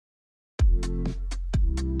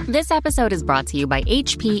This episode is brought to you by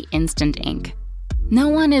HP Instant Ink. No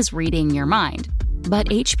one is reading your mind, but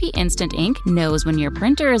HP Instant Ink knows when your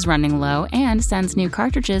printer is running low and sends new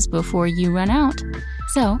cartridges before you run out.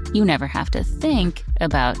 So you never have to think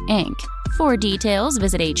about ink. For details,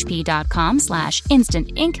 visit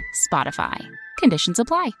hp.com/instant ink Spotify. Conditions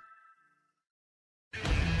apply.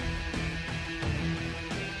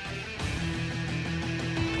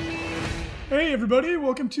 Hey everybody,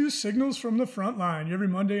 welcome to Signals from the Frontline, your every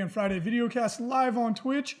Monday and Friday videocast live on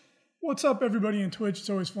Twitch. What's up everybody in Twitch? It's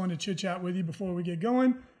always fun to chit chat with you before we get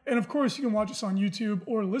going. And of course, you can watch us on YouTube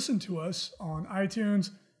or listen to us on iTunes.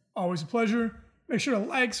 Always a pleasure. Make sure to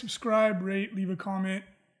like, subscribe, rate, leave a comment.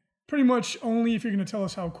 Pretty much only if you're going to tell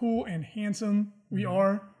us how cool and handsome we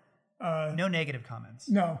are. No negative comments.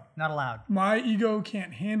 No. Not allowed. My ego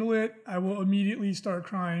can't handle it. I will immediately start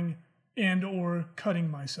crying and or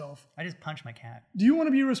cutting myself. I just punched my cat. Do you want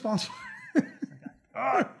to be responsible?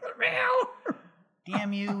 Damn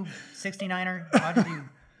you, 69er. Why did you...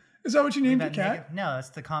 Is that what you named your that cat? negative? No, that's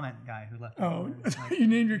the comment guy who left. Oh, you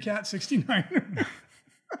named your cat 69er.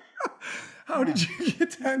 How did you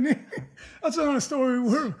get that name? That's not a story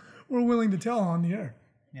we're willing to tell on the air.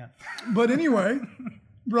 Yeah. But anyway,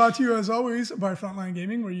 brought to you as always by Frontline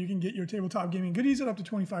Gaming, where you can get your tabletop gaming goodies at up to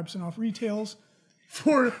 25% off retails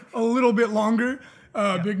for a little bit longer.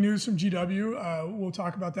 Big news from GW. We'll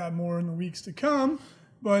talk about that more in the weeks to come.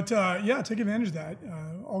 But yeah, take advantage of that.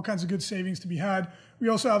 All kinds of good savings to be had. We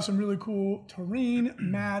also have some really cool terrain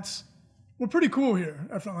mats. We're pretty cool here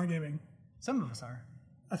at Frontline Gaming. Some of us are.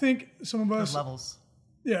 I think some of us... Those levels.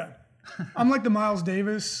 Yeah. I'm like the Miles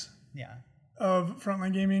Davis Yeah. of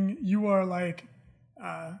Frontline Gaming. You are like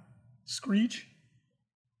Screech.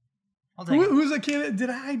 I'll take it. Who's the kid? Did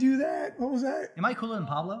I do that? What was that? Am I cooler than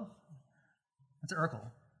Pablo? That's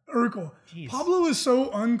Urkel. Urkel. Jeez. Pablo is so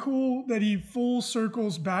uncool that he full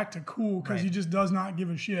circles back to cool because Right. he just does not give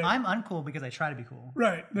a shit. I'm uncool because I try to be cool.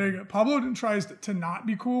 Right. There you go. Pablo tries to not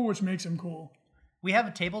be cool, which makes him cool. We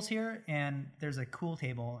have tables here, and there's a cool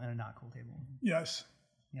table and a not cool table. Yes.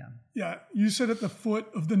 Yeah. Yeah. You sit at the foot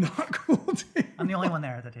of the not cool table. I'm the only one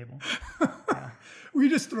there at the table. Yeah. We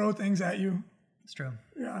just throw things at you. It's true.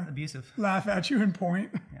 Yeah. Abusive. Laugh at you and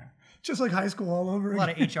point. Yeah. Just like high school all over A lot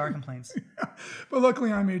again. of HR complaints. But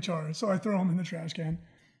luckily I'm HR, so I throw them in the trash can.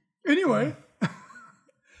 Anyway,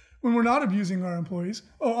 when we're not abusing our employees.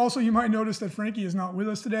 Oh, also you might notice that Frankie is not with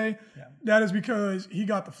us today. Yeah. That is because he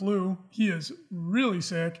got the flu. He is really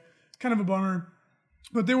sick. Kind of a bummer.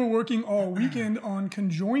 But they were working all weekend on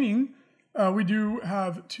conjoining. We do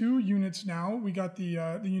have 2 units now. We got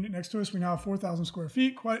the unit next to us. We now have 4,000 square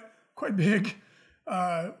feet, quite big.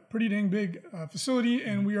 Pretty dang big facility,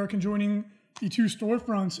 and we are conjoining the 2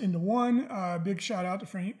 storefronts into one. Big shout out to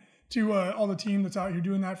Frank, to all the team that's out here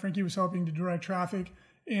doing that. Frankie was helping to direct traffic,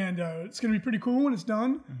 and it's going to be pretty cool when it's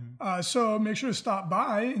done. So make sure to stop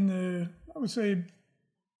by I would say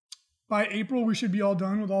by April we should be all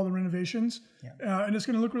done with all the renovations, and it's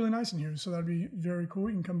going to look really nice in here. So that'd be very cool.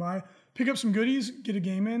 You can come by, pick up some goodies, get a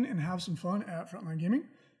game in, and have some fun at Frontline Gaming.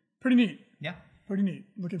 Pretty neat. Yeah. Pretty neat.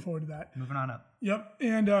 Looking forward to that. Moving on up. Yep.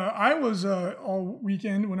 And I was all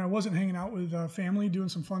weekend when I wasn't hanging out with family doing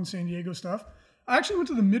some fun San Diego stuff. I actually went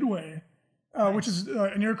to the Midway, which is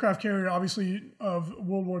an aircraft carrier, obviously, of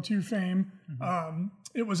World War II fame.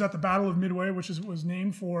 It was at the Battle of Midway, which was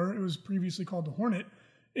named for. It was previously called the Hornet.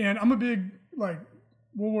 And I'm a big World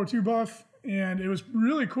War II buff, and it was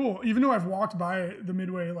really cool. Even though I've walked by the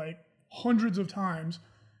Midway hundreds of times,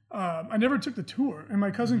 I never took the tour. And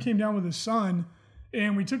my cousin came down with his son,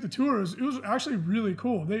 and we took the tours. It was actually really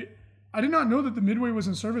cool. I did not know that the Midway was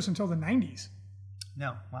in service until the 90s.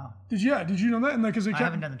 No. Wow. Did you know that? And because I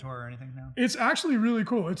haven't done the tour or anything, no. It's actually really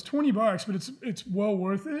cool. It's $20, but it's well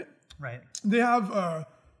worth it. Right. They have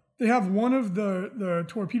one of the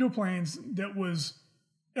torpedo planes that was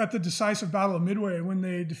at the decisive Battle of Midway when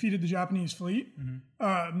they defeated the Japanese fleet.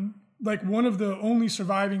 One of the only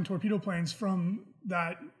surviving torpedo planes from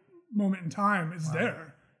that moment in time is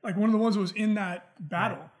there. One of the ones that was in that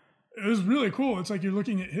battle. Right. It was really cool. It's like you're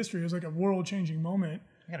looking at history. It was like a world-changing moment.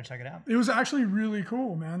 I gotta check it out. It was actually really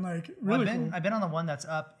cool, man. Really cool. I've been on the one that's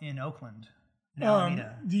up in Oakland, in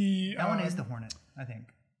Alameda. That one is the Hornet, I think.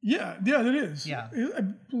 Yeah, it is. Yeah. I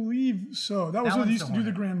believe so. That was what they used to do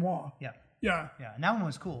the Grand Wall. Yeah. Yeah. Yeah, and that one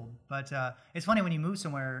was cool. But it's funny when you move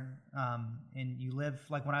somewhere and you live,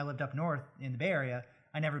 like when I lived up north in the Bay Area,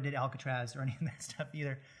 I never did Alcatraz or any of that stuff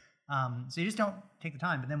either. So you just don't take the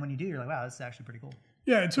time. But then when you do, you're like, wow, this is actually pretty cool.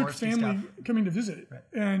 Yeah, it took family coming to visit. Right.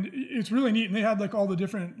 And it's really neat. And they had all the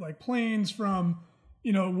different planes from,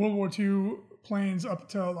 World War II planes up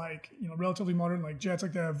to relatively modern jets.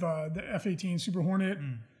 They have the F-18 Super Hornet.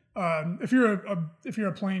 If you're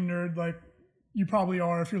a plane nerd, like you probably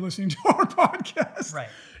are if you're listening to our podcast. Right.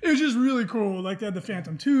 It was just really cool. Like they had the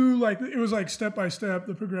Phantom II. Like it was like step by step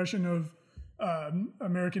the progression of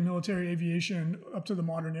American military aviation up to the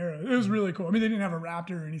modern era. It was really cool. I mean, they didn't have a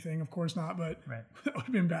Raptor or anything, of course not, but that would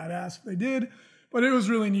have been badass if they did. But it was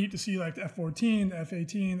really neat to see like the F-14, the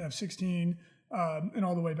F-18, the F-16, and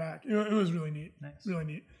all the way back. It was really neat. Nice. Really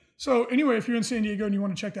neat. So anyway, if you're in San Diego and you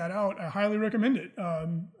want to check that out, I highly recommend it.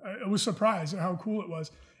 I was surprised at how cool it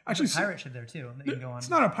was. Actually, There's a pirate ship there too that you can go on. It's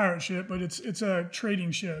not a pirate ship, but it's a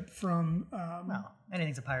trading ship from. Well,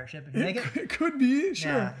 anything's a pirate ship if you make it. It could be,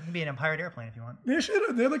 sure. Yeah, it can be in a pirate airplane if you want.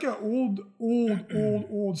 They're like an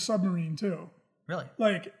old submarine too. Really?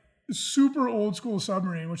 Like super old school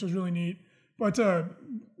submarine, which was really neat. But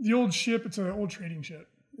the old ship, it's an old trading ship.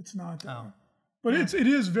 It's not. But it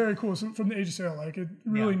is very cool. So from the Age of Sail, like it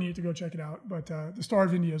really neat to go check it out. But the Star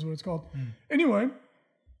of India is what it's called. Anyway,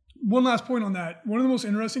 one last point on that. One of the most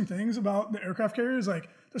interesting things about the aircraft carrier is like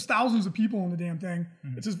there's thousands of people on the damn thing.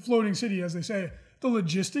 It's a floating city, as they say. The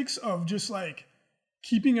logistics of just like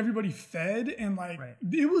keeping everybody fed and like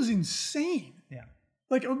it was insane. Yeah.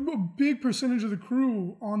 Like a big percentage of the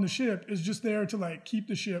crew on the ship is just there to like keep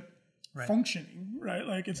the ship functioning, right?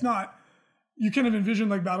 Like it's not, you kind of envision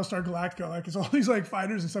like Battlestar Galactica, like it's all these like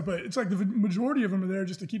fighters and stuff, but it's like the majority of them are there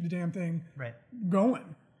just to keep the damn thing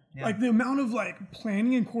going. Yeah. Like the amount of like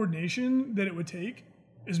planning and coordination that it would take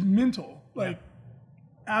is mental, like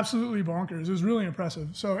absolutely bonkers. It was really impressive.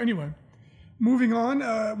 So anyway, moving on,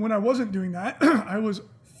 when I wasn't doing that, I was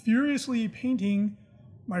furiously painting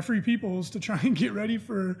my Free Peoples to try and get ready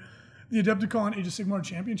for the Adepticon Age of Sigmar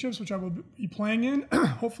Championships, which I will be playing in,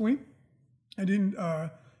 hopefully. I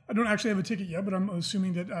don't actually have a ticket yet, but I'm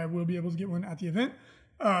assuming that I will be able to get one at the event.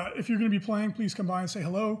 If you're going to be playing, please come by and say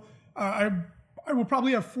hello. I will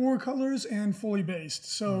probably have 4 colors and fully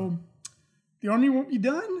based. So the army won't be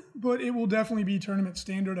done, but it will definitely be tournament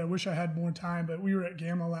standard. I wish I had more time, but we were at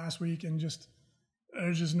Gamma last week and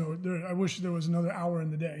there's just I wish there was another hour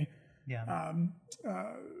in the day. Yeah.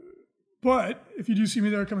 But if you do see me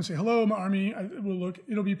there, come and say hello. My army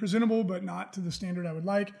it'll be presentable, but not to the standard I would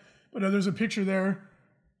like. But there's a picture there.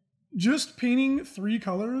 Just painting 3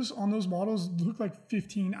 colors on those models looked like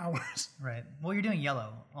 15 hours. Right. Well, you're doing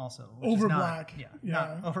yellow also. Over black. Yeah.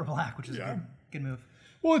 Not over black, which is a good move.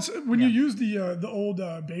 Well, it's when you use the old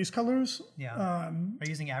base colors. Yeah. Are you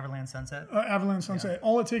using Averland Sunset? Averland Sunset.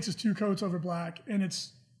 All it takes is 2 coats over black, and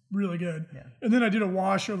it's really good. Yeah. And then I did a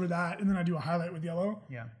wash over that, and then I do a highlight with yellow.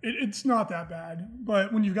 Yeah. It's not that bad,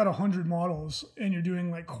 but when you've got 100 models and you're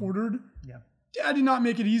doing like quartered, I did not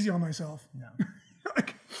make it easy on myself. No.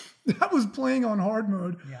 Like, that was playing on hard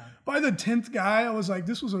mode. Yeah. By the 10th guy, I was like,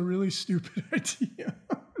 this was a really stupid idea.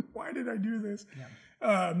 Why did I do this?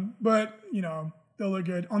 Yeah. But, they'll look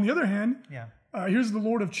good. On the other hand, here's the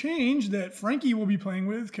Lord of Change that Frankie will be playing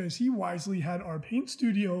with because he wisely had our paint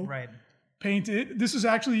studio painted. This is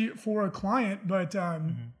actually for a client, but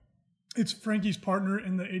it's Frankie's partner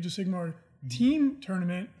in the Age of Sigmar team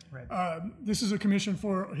tournament. Right. This is a commission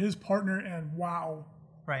for his partner, and wow.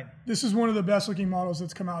 Right. This is one of the best looking models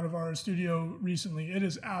that's come out of our studio recently. It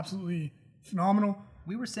is absolutely phenomenal.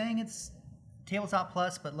 We were saying it's Tabletop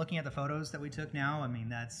Plus, but looking at the photos that we took now, I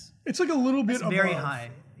mean, it's like a little bit above. Very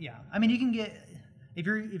high. Yeah. I mean, you can get, if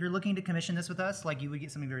you're looking to commission this with us, like you would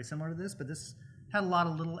get something very similar to this, but this had a lot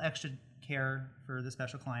of little extra care for the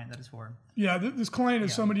special client that is for. Yeah. This client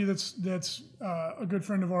is somebody that's a good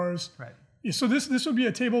friend of ours. Right. Yeah, so this would be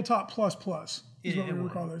a Tabletop Plus is what we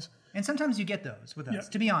would call this. And sometimes you get those with us,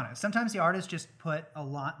 to be honest. Sometimes the artists just put a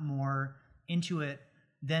lot more into it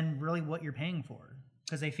than really what you're paying for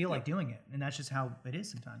because they feel like doing it. And that's just how it is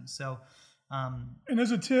sometimes. So, and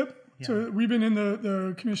as a tip, so we've been in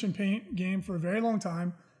the commission paint game for a very long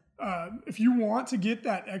time. If you want to get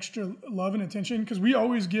that extra love and attention, because we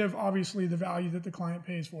always give, obviously, the value that the client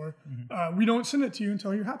pays for. We don't send it to you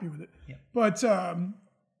until you're happy with it. Yeah. But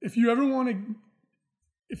if you ever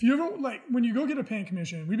like, when you go get a paint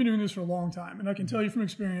commission, we've been doing this for a long time, and I can tell you from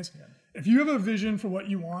experience, if you have a vision for what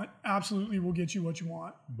you want, absolutely we'll get you what you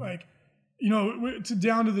want. Like, it's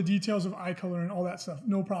down to the details of eye color and all that stuff.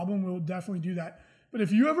 No problem. We'll definitely do that. But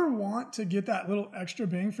if you ever want to get that little extra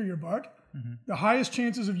bang for your buck, the highest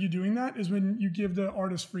chances of you doing that is when you give the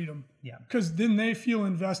artist freedom. Yeah. Because then they feel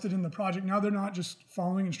invested in the project. Now they're not just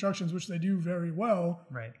following instructions, which they do very well.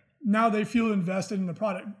 Right. Now they feel invested in the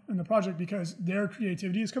project because their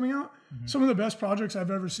creativity is coming out. Some of the best projects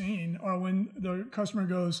I've ever seen are when the customer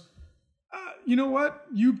goes, you know what,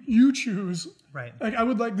 you choose. Right.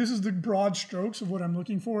 Like this is the broad strokes of what I'm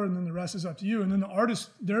looking for, and then the rest is up to you. And then the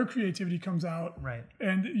artist, their creativity comes out. Right.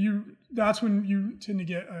 And that's when you tend to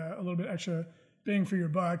get a little bit extra bang for your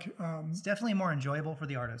buck. It's definitely more enjoyable for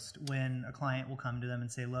the artist when a client will come to them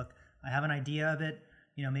and say, look, I have an idea of it.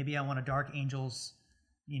 Maybe I want a Dark Angels,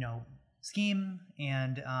 scheme,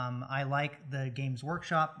 and I like the Games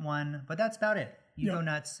Workshop one, but that's about it. You go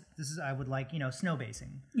nuts. I would like, snow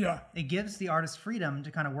basing. Yeah. It gives the artist freedom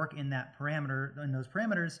to kind of work in those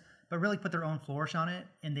parameters, but really put their own flourish on it,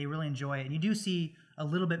 and they really enjoy it. And you do see a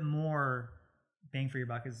little bit more bang for your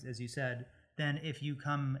buck, as you said, than if you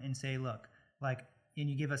come and say, look, and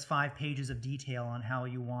you give us 5 pages of detail on how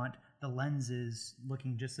you want the lenses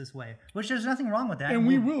looking just this way, which there's nothing wrong with that. And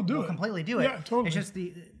we'll completely do it. Yeah, totally. It's just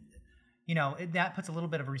that puts a little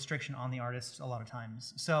bit of a restriction on the artist a lot of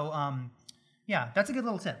times. So, that's a good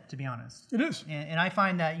little tip, to be honest. It is. And I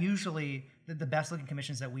find that usually the best looking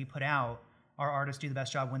commissions that we put out, our artists do the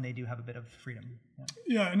best job when they do have a bit of freedom.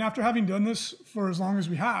 Yeah, and after having done this for as long as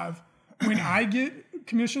we have, when I get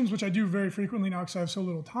commissions, which I do very frequently now because I have so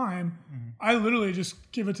little time, I literally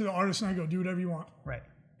just give it to the artist and I go, do whatever you want. Right.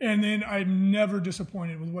 And then I'm never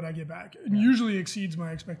disappointed with what I get back. It usually exceeds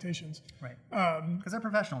my expectations. Right. Because they're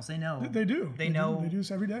professionals. They know. They do. They know. They do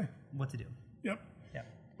this every day. What to do. Yep. Yep.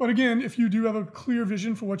 But again, if you do have a clear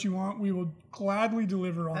vision for what you want, we will gladly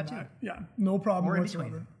deliver on that. Yeah, no problem or in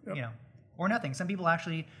whatsoever. between. Yep. Or nothing. Some people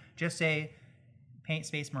actually just say, paint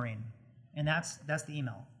Space Marine. And that's the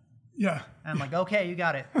email. Yeah. And I'm like, okay, you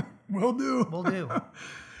got it. Will do. Will do.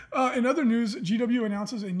 In other news, GW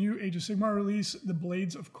announces a new Age of Sigmar release, The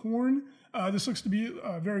Blades of Khorne. This looks to be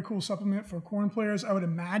a very cool supplement for Khorne players. I would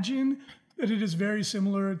imagine that it is very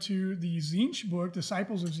similar to the Tzeentch book,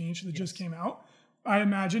 Disciples of Tzeentch, that just came out. I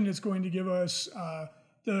imagine it's going to give us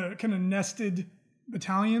the kind of nested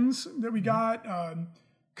battalions that we got,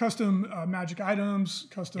 custom magic items,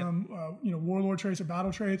 custom warlord traits or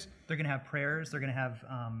battle traits. They're going to have prayers. They're going to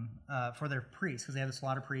have for their priests, because they have the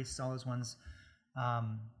slaughter priests, all those ones.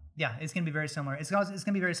 It's going to be very similar. It's going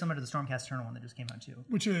to be very similar to the Stormcast Eternal one that just came out too.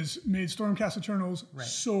 Which has made Stormcast Eternals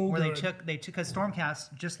so Where good. they took because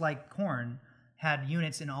Stormcast, just like Khorne, had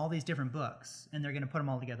units in all these different books, and they're going to put them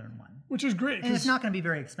all together in one. Which is great. And it's not going to be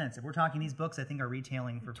very expensive. We're talking these books, I think, are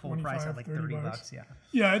retailing for full price at like $30. Yeah.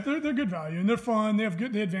 Yeah, they're good value, and they're fun. They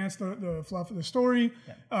advance the fluff of the story.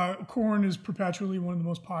 Yeah. Khorne is perpetually one of the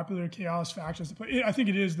most popular Chaos factions to play. I think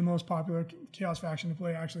it is the most popular Chaos faction to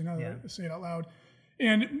play, actually, now that I say it out loud.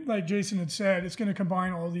 And like Jason had said, it's going to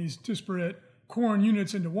combine all these disparate Khorne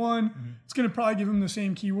units into one. It's going to probably give them the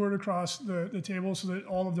same keyword across the table so that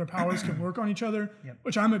all of their powers can work on each other,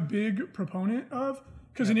 which I'm a big proponent of.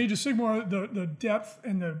 Because in Age of Sigmar, the depth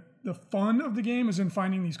and the fun of the game is in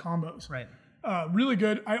finding these combos. Right. Really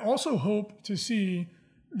good. I also hope to see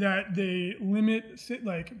that they limit,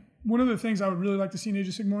 one of the things I would really like to see in Age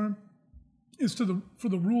of Sigmar is for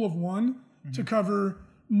the rule of one to cover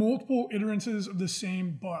multiple iterances of the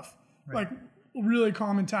same buff. Right. Like, a really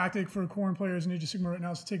common tactic for Khorne players in Age of Sigmar right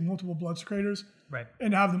now is to take multiple Bloodsecrators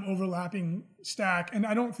and have them overlapping stack. And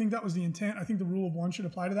I don't think that was the intent. I think the rule of one should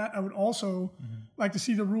apply to that. I would also like to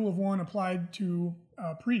see the rule of one applied to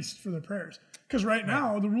priests for their prayers. Because right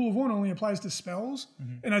now, the rule of one only applies to spells.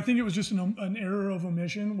 And I think it was just an error of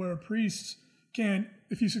omission where priests can,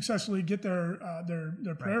 if you successfully get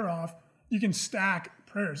their prayer off, you can stack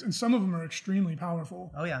prayers. And some of them are extremely powerful.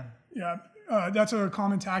 Oh, yeah. Yeah. That's a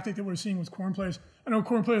common tactic that we're seeing with Khorne players. I know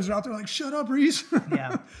Khorne players are out there like, shut up, Reese.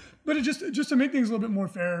 Yeah. But it just to make things a little bit more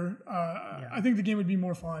fair, I think the game would be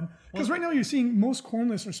more fun. Because right now you're seeing most Khorne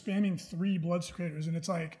lists are spamming 3 Bloodsecrators, and it's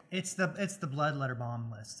like... It's the Bloodletter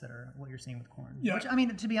Bomb lists that are what you're seeing with Khorne. Yeah. Which, I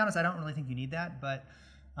mean, to be honest, I don't really think you need that, but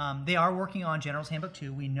they are working on General's Handbook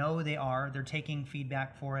 2. We know they are. They're taking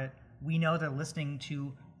feedback for it. We know they're listening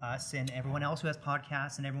to us and everyone else who has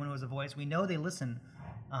podcasts and everyone who has a voice. We know they listen.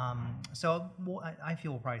 I feel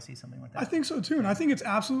we'll probably see something like that. I think so too, and I think it's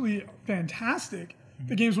absolutely fantastic.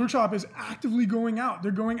 The Games Workshop is actively going out.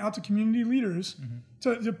 They're going out to community leaders,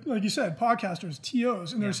 to like you said, podcasters,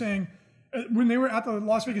 TOs, and they're saying, when they were at the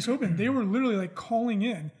Las Vegas Open, they were literally like calling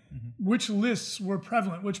in which lists were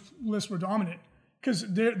prevalent, which lists were dominant,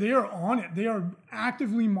 because they are on it. They are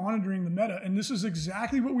actively monitoring the meta, and this is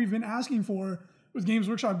exactly what we've been asking for with Games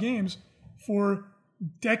Workshop games for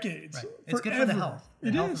decades. Right. It's good for the health.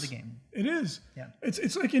 The health of the game. It is. Yeah.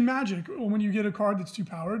 It's like in Magic, when you get a card that's too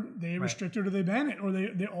powered, they restrict it or they ban it or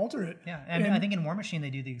they alter it. Yeah, and I think in War Machine they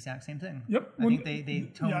do the exact same thing. Yep. I think they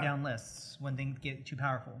tone down lists when things get too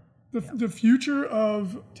powerful. The future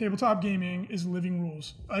of tabletop gaming is living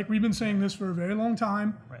rules. Like we've been saying this for a very long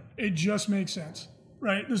time. Right. It just makes sense.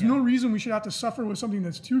 Right? There's no reason we should have to suffer with something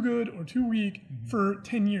that's too good or too weak for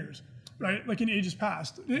 10 years. Right? Like in ages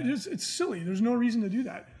past. It's silly. There's no reason to do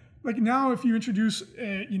that. Like now, if you introduce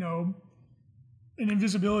an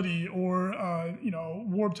invisibility or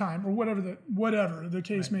warp time or whatever the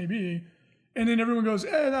case may be, and then everyone goes,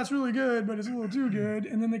 "Hey, that's really good, but it's a little too good,"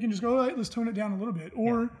 and then they can just go, "All right, let's tone it down a little bit."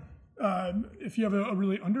 Or if you have a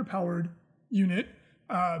really underpowered unit,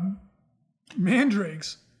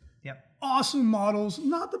 mandrakes, awesome models,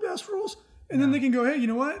 not the best rules, and then they can go, "Hey, you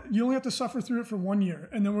know what? You only have to suffer through it for 1 year,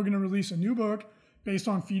 and then we're going to release a new book based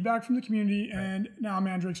on feedback from the community, and now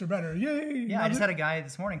mandrakes are better. Yay!" Yeah, I just had a guy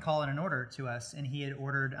this morning call in an order to us, and he had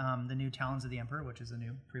ordered the new Talons of the Emperor, which is a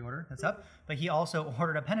new pre-order that's up, but he also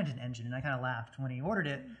ordered a Penitent engine, and I kind of laughed when he ordered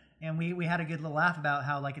it, and we had a good little laugh about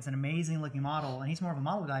how like it's an amazing looking model, and he's more of a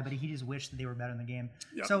model guy, but he just wished that they were better in the game.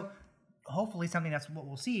 Yep. So hopefully something that's what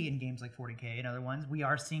we'll see in games like 40K and other ones. We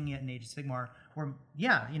are seeing it in Age of Sigmar, where,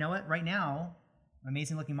 you know what, right now,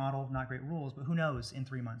 amazing looking model, not great rules, but who knows in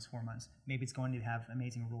 3 months, 4 months, maybe it's going to have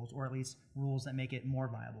amazing rules, or at least rules that make it more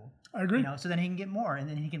viable. I agree. So then he can get more, and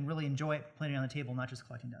then he can really enjoy it playing it on the table, not just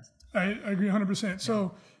collecting dust. I agree 100%.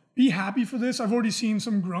 So be happy for this. I've already seen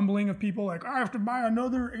some grumbling of people like, "I have to buy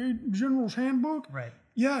another General's Handbook." Right.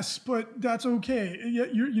 Yes, but that's okay.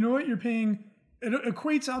 You know what? You're paying, it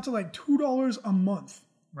equates out to like $2 a month.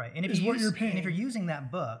 Right. And if you're paying. And if you're using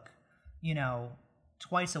that book,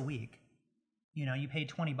 twice a week, you pay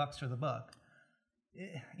 $20 for the book.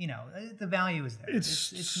 The value is there. It's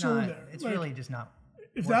so not, there. It's really just not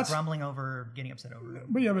if worth that's grumbling over, getting upset over.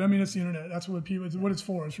 But I mean, it's the internet. That's what it's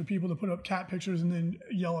for. It's for people to put up cat pictures and then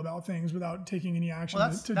yell about things without taking any action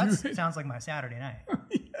to do it. Sounds like my Saturday night.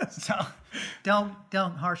 Yes. So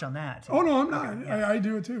don't harsh on that. Oh no, I'm not. Okay, I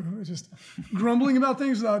do it too. It's just grumbling about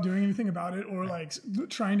things without doing anything about it, or like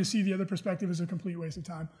trying to see the other perspective is a complete waste of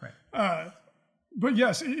time. Right. But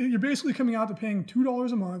yes, you're basically coming out to paying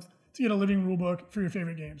 $2 a month to get a living rule book for your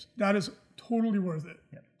favorite games. That is totally worth it.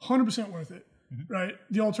 100% worth it. Mm-hmm. Right.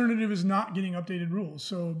 The alternative is not getting updated rules.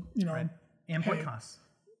 So right. And point costs.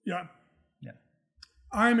 Yeah. Yeah.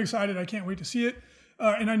 I'm excited. I can't wait to see it.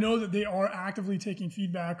 And I know that they are actively taking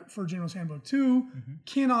feedback for General's Handbook 2. Mm-hmm.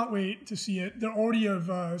 Cannot wait to see it. They already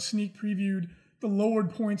have sneak previewed the lowered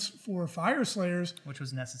points for Fire Slayers, which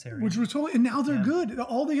was necessary. Which was totally, and now they're good.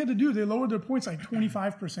 All they had to do, they lowered their points like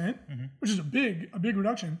 25%, which is a big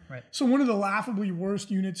reduction. Right. So one of the laughably worst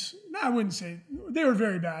units, I wouldn't say they were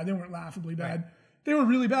very bad. They weren't laughably bad. Right. They were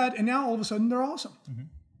really bad, and now all of a sudden they're awesome. Mm-hmm.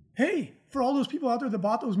 Hey, for all those people out there that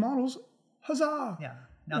bought those models, huzzah! Yeah.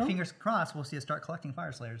 Now fingers crossed, we'll see us start collecting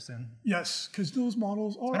Fire Slayers soon. Yes, because those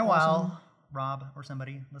models are. It's been a while. Awesome. Rob or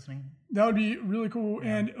somebody listening. That would be really cool.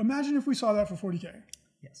 Yeah. And imagine if we saw that for 40K.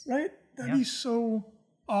 Yes. Right? That'd be so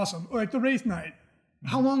awesome. Like the Wraith Knight. Mm-hmm.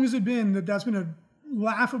 How long has it been that's been a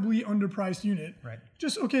laughably underpriced unit? Right.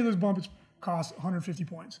 Just, okay, let's bump its cost 150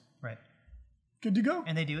 points. Right. Good to go.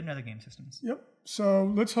 And they do it in other game systems. Yep.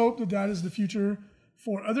 So let's hope that is the future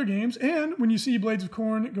for other games. And when you see Blades of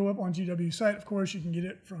Khorne go up on GW site, of course, you can get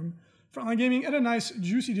it from Frontline Gaming at a nice,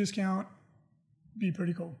 juicy discount. Be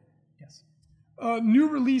pretty cool. Yes. New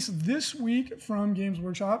release this week from Games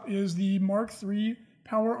Workshop is the Mark III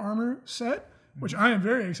Power Armor set, which I am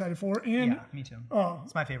very excited for. And me too.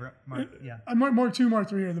 It's my favorite. Mark II,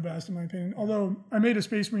 Mark III are the best in my opinion. Although I made a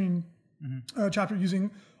Space Marine chapter using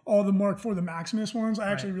all the Mark IV, the Maximus ones.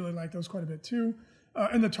 I actually really like those quite a bit too.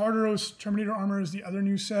 And the Tartaros Terminator armor is the other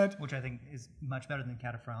new set, which I think is much better than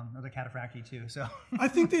Cataphractii or the Cataphractii too. So I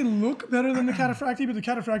think they look better than the Cataphractii, but the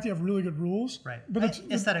Cataphractii have really good rules. Right, but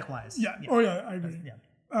aesthetic wise. Yeah. Oh yeah, I agree.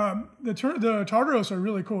 The Tartaros are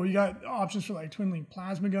really cool. You got options for like twin link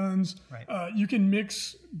plasma guns. Right. You can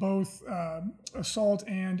mix both assault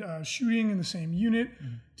and shooting in the same unit.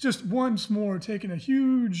 Mm-hmm. Just once more, taking a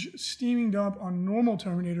huge steaming dump on normal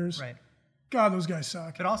Terminators. Right. God, those guys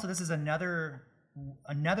suck. But also, this is another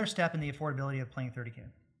step in the affordability of playing 30K.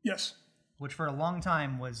 Yes. Which for a long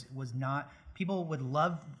time was not. People would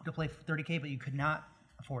love to play 30K, but you could not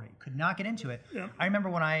afford it. You could not get into it. Yeah. I remember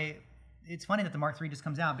it's funny that the Mark III just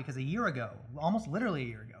comes out because a year ago, almost literally a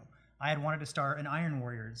year ago, I had wanted to start an Iron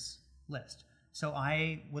Warriors list. So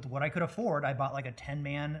with what I could afford, I bought like a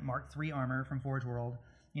 10-man Mark III armor from Forge World,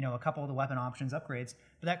 a couple of the weapon options, upgrades,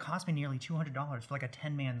 but that cost me nearly $200 for like a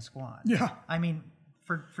 10-man squad. Yeah. I mean,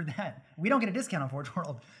 for that, we don't get a discount on Forge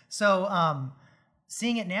World. So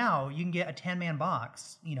seeing it now, you can get a 10-man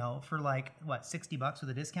box, for like, what, $60 with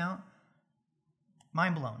a discount?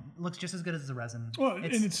 Mind blown. It looks just as good as the resin. Well, and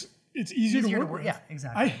it's easier to work with. Yeah,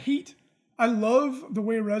 exactly. I love the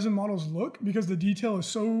way resin models look because the detail is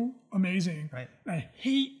so amazing. Right. And I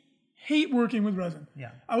hate working with resin.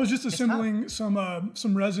 Yeah. I was just assembling some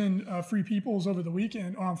resin Free Peoples over the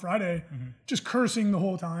weekend or on Friday, just cursing the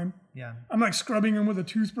whole time. Yeah. I'm like scrubbing them with a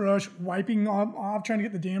toothbrush, wiping off, trying to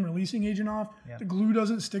get the damn releasing agent off. Yeah. The glue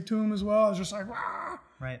doesn't stick to them as well. I was just like, "Wah."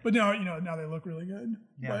 Right. But now, now they look really good.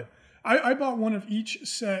 Yeah. But I bought one of each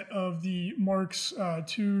set of the Marks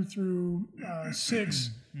 2 through 6.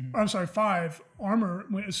 I'm sorry, 5 armor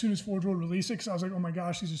as soon as Forge World released it, because I was like, oh my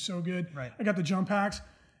gosh, these are so good. Right. I got the jump packs,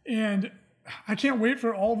 and I can't wait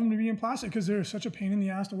for all of them to be in plastic because they're such a pain in the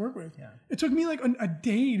ass to work with. Yeah. It took me like a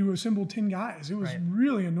day to assemble 10 guys. It was Right.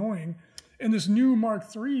 really annoying. And this new Mark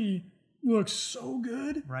III looks so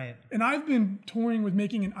good. Right. And I've been toying with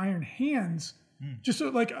making an Iron Hands, just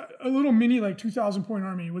like a little mini like 2,000 point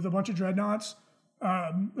army with a bunch of dreadnoughts,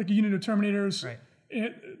 like a unit of Terminators. Right.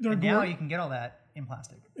 They're And now you can get all that in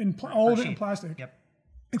plastic. all Or of it in sheet. plastic. Yep.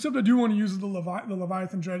 Except I do want to use the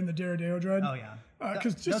Leviathan Dread and the Daredeo Dread. Oh yeah.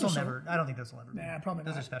 Because Those will never. I don't think those will ever. Nah, probably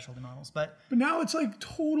Those not. are specialty models, but But now it's like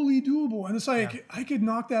totally doable. And it's like, I could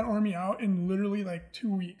knock that army out in literally like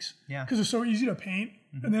 2 weeks. Yeah. Because they're so easy to paint.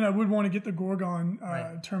 And then I would want to get the Gorgon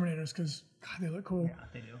Right. Terminators because, God, they look cool. yeah,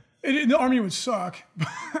 they do. The army would suck,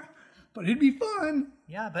 but it'd be fun.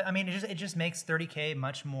 Yeah, but I mean, it just makes 30K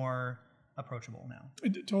much more approachable now. I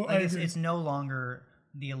Like agree. it's no longer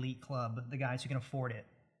the elite club, the guys who can afford it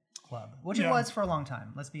club, which it Yeah. was for a long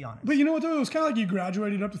time. Let's be honest. But you know what though? It was kind of like you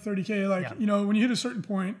graduated up to 30K. Like, Yeah. when you hit a certain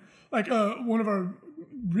point, like one of our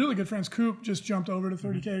really good friends, Coop, just jumped over to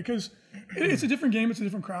 30K because it's a different game. It's a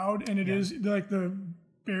different crowd. And it is like the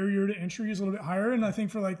barrier to entry is a little bit higher. And I think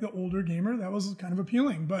for like the older gamer, that was kind of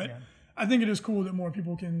appealing. But I think it is cool that more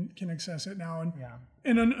people can access it now. And,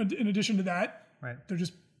 and in addition to that, Right. they're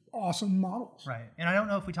just awesome models. Right. And I don't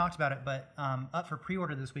know if we talked about it, but up for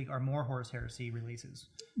pre-order this week are more Horus Heresy releases.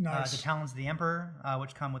 Nice. The Talons of the Emperor,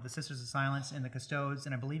 which come with the Sisters of Silence and the Custodes,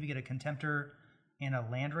 and I believe you get a Contemptor and a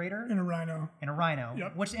Land Raider And a Rhino. and a Rhino.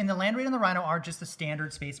 Yep. Which, and the Land Raider and the Rhino are just the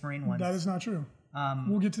standard Space Marine ones. That is not true.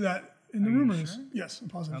 We'll get to that in the rumors. sure? Yes, I'm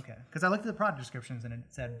positive. Okay, because I looked at the product descriptions and it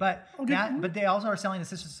said, but Okay. but they also are selling the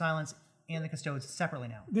Sisters of Silence and the Custodes separately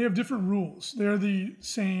now. They have different rules. They're the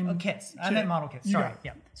same Kits. I meant model kits. You Sorry. got it.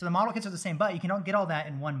 Yeah. So the model kits are the same, but you can get all that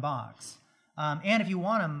in one box. And if you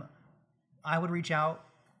want them, I would reach out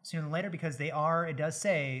sooner than later because it does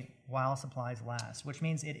say while supplies last, which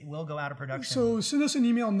means it will go out of production So send us an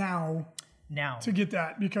email now now. to get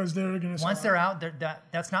that because they're going to Once they're out,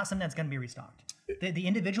 that's not something that's going to be restocked. The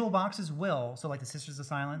individual boxes will, so like the Sisters of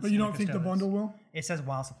Silence. But you and don't think the Custodes. bundle will? It says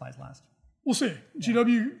while supplies last. We'll see.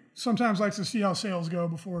 GW sometimes likes to see how sales go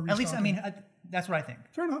before At least, restocking. that's what I think.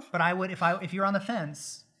 Fair enough. But I would, if you're on the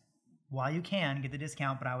fence, while you can, get the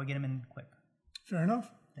discount, but I would get them in quick. Fair enough.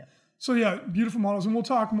 Yeah. So yeah, beautiful models. And we'll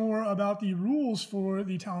talk more about the rules for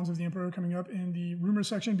the Talons of the Emperor coming up in the rumor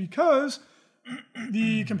section because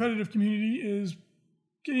the competitive community is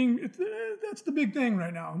that's the big thing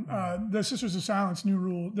right now. The Sisters of Silence new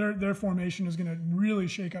rule, their formation is going to really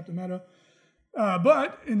shake up the meta.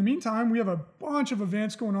 But in the meantime, we have a bunch of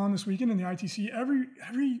events going on this weekend in the ITC.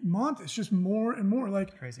 Every month, it's just more and more.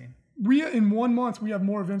 Like Crazy. in 1 month, we have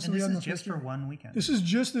more events And than we this had in is the just first for year. one weekend. This is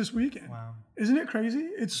just this weekend. Wow. Isn't it crazy?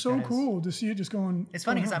 It's so That is. cool to see it just going. It's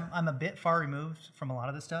funny because I'm a bit far removed from a lot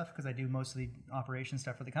of this stuff because I do most of the operation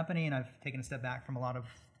stuff for the company, and I've taken a step back from a lot of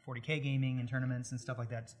 40K gaming and tournaments and stuff like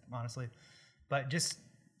that, honestly. But just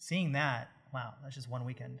seeing that, wow, that's just one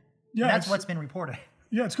weekend. Yeah, And that's it's- what's been reported.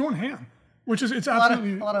 Yeah, it's going ham. Which is it's A lot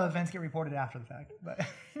absolutely. of events get reported after the fact, but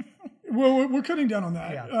Well, we're cutting down on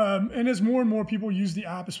that. Yeah. And as more and more people use the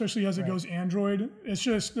app, especially as it goes Android, it's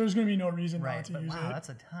just there's going to be no reason not to but use wow, it. that's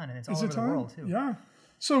a ton, and it's It's all a over the ton. world too. Yeah.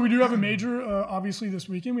 So we do have a major, obviously, this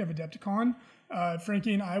weekend. We have Adepticon.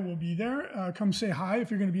 Frankie and I will be there. Come say hi if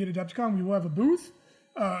you're going to be at Adepticon. We will have a booth.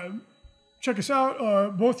 Check us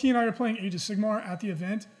out. Both he and I are playing Age of Sigmar at the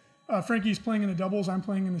event. Frankie's playing in the doubles. I'm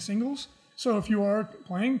playing in the singles. So if you are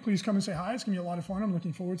playing, please come and say hi. It's going to be a lot of fun. I'm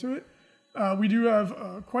looking forward to it. We do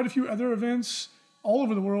have quite a few other events all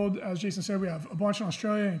over the world. As Jason said, we have a bunch in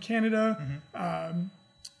Australia and Canada.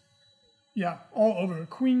 Yeah, all over.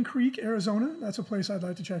 Queen Creek, Arizona. That's a place I'd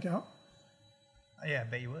like to check out. Yeah, I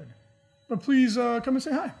bet you would. But please come and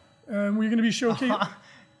say hi. And we're going to be showcasing.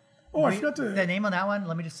 Oh, I forgot to. The name on that one,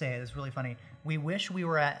 let me just say it. It's really funny. We wish we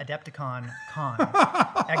were at Adepticon Con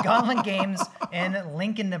at Gauntlet Games in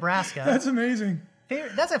Lincoln, Nebraska. That's amazing.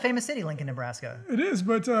 That's a famous city, Lincoln, Nebraska. It is,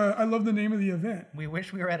 but I love the name of the event. We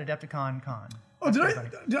wish we were at Adepticon Con. Oh, did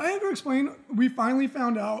I ever explain? We finally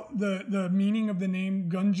found out the meaning of the name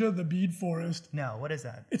Gunja, the Bead Forest. No, what is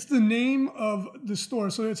that? It's the name of the store.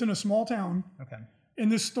 So it's in a small town. Okay. And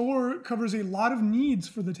this store covers a lot of needs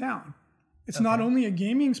for the town. It's not only a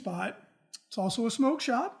gaming spot, it's also a smoke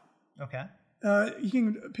shop. Okay. You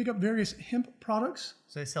can pick up various hemp products.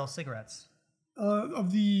 So they sell cigarettes.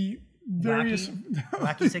 of the various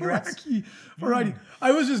wacky cigarettes. Wacky variety.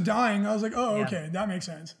 I was just dying. I was like, oh, okay, that makes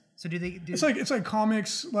sense. So do they? It's like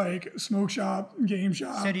comics, like smoke shop, game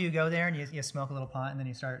shop. So do you go there and you smoke a little pot and then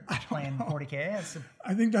you start playing 40K?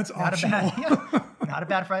 I think that's optional. Not a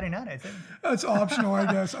bad Friday night, I think. That's optional,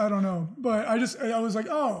 I guess. I don't know, but I was like,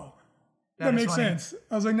 oh, that makes sense.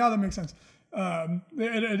 I was like, now that makes sense. At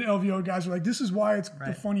LVO, guys were like, this is why it's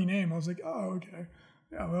the funny name. I was like, oh, okay.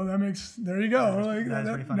 Yeah, well, there you go.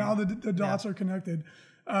 Now the dots are connected.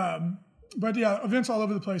 But yeah, events all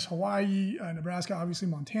over the place. Hawaii, Nebraska, obviously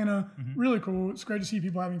Montana. Really cool. It's great to see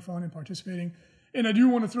people having fun and participating. And I do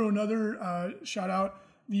want to throw another shout out.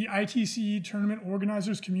 The ITC tournament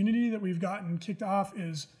organizers community that we've gotten kicked off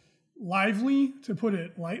is lively, to put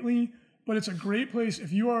it lightly. But it's a great place.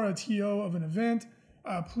 If you are a TO of an event,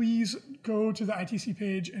 please go to the ITC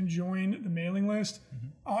page and join the mailing list.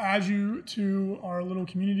 I'll add you to our little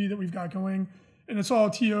community that we've got going. And it's all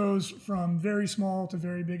TOs from very small to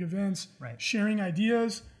very big events, sharing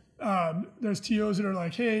ideas. There's TOs that are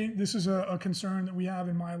like, hey, this is a concern that we have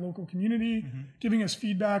in my local community, giving us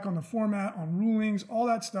feedback on the format, on rulings, all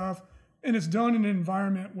that stuff. And it's done in an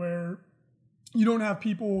environment where you don't have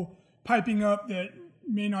people piping up that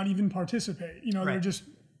may not even participate. They're just,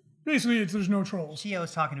 basically, there's no trolls.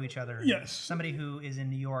 TOs talking to each other. Yes. Somebody who is in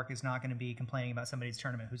New York is not going to be complaining about somebody's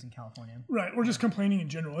tournament who's in California. Right, or just complaining in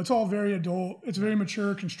general. It's all very adult. It's very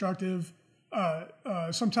mature, constructive,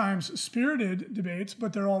 sometimes spirited debates,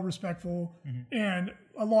 but they're all respectful. And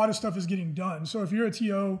a lot of stuff is getting done. So if you're a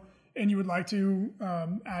TO and you would like to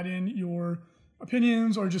add in your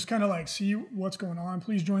opinions or just kind of like see what's going on,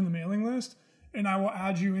 please join the mailing list, and I will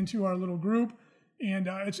add you into our little group. And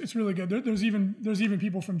it's really good. There's even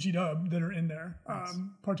people from GW that are in there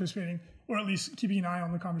participating, or at least keeping an eye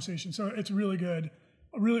on the conversation. So it's really good,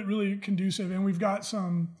 really, really conducive. And we've got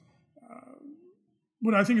some,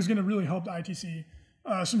 what I think is going to really help the ITC,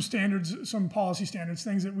 some standards, some policy standards,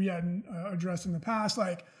 things that we hadn't addressed in the past,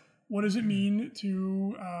 like what does it mean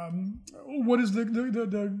to, what is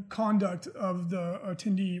the conduct of the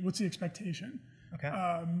attendee? What's the expectation? Okay.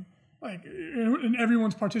 And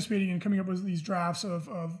everyone's participating and coming up with these drafts of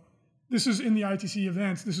this is in the ITC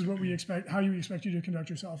events. This is what we expect, how we expect you to conduct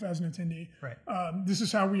yourself as an attendee. Right. This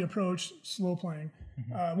is how we approach slow playing.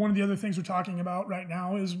 One of the other things we're talking about right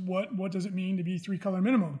now is what does it mean to be 3-color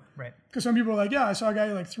minimum? Right. Because some people are like, yeah, I saw a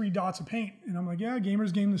guy like 3 dots of paint, and I'm like, yeah,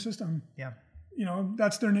 gamers game the system. Yeah.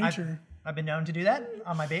 That's their nature. I've been known to do that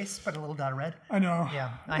on my base, put a little dot of red. I know.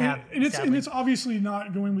 Yeah, I have. And it's obviously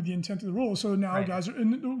not going with the intent of the rule. So now guys are,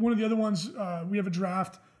 and one of the other ones, we have a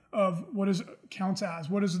draft of what is counts as,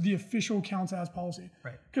 what is the official counts as policy.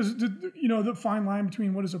 Right. Because the fine line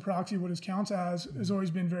between what is a proxy, what is counts as, has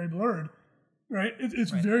always been very blurred. Right.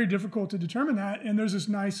 It's very difficult to determine that. And there's this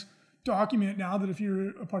nice document now that if you're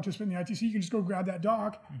a participant in the ITC, you can just go grab that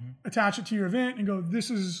doc, attach it to your event, and go,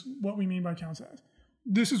 this is what we mean by counts as.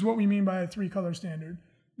 This is what we mean by a 3-color standard.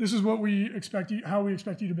 This is what we expect you, how we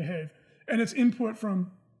expect you to behave. And it's input from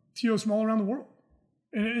TOs from all around the world.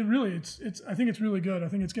 And it really, I think it's really good. I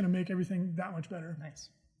think it's going to make everything that much better. Nice.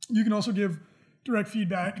 You can also give direct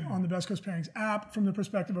feedback on the Best Coast Pairings app from the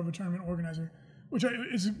perspective of a tournament organizer, which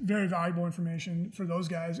is very valuable information for those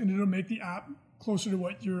guys. And it'll make the app closer to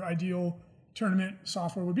what your ideal tournament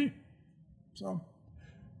software would be. So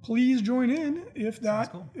please join in if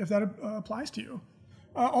that applies to you.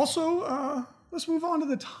 Also, let's move on to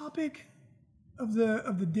the topic of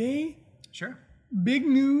the day. Sure. Big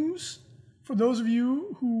news for those of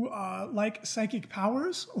you who like psychic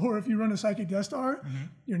powers, or if you run a psychic Death Star,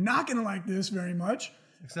 you're not going to like this very much.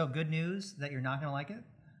 So good news that you're not going to like it?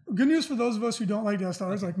 Good news for those of us who don't like Death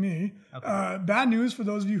Stars, like me. Okay. Bad news for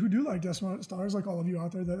those of you who do like Death Stars, like all of you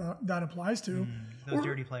out there that applies to. Those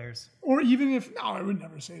dirty players. Or even if, no, I would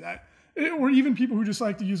never say that. Or even people who just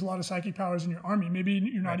like to use a lot of psychic powers in your army. Maybe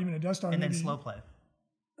you're not even a Death Star. And then slow play.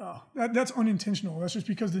 Oh, that's unintentional. That's just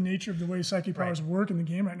because the nature of the way psychic powers work in the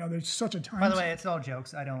game right now. There's such a time. By the way, it's all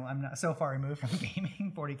jokes. I'm not so far removed from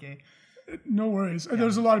gaming 40K. No worries. Yeah.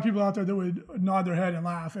 There's a lot of people out there that would nod their head and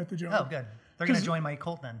laugh at the joke. Oh, good. They're going to join my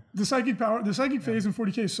cult then. The psychic phase in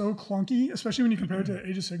 40K is so clunky, especially when you compare it to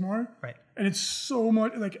Age of Sigmar. Right. And it's so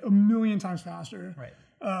much, like a million times faster. Right.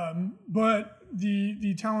 But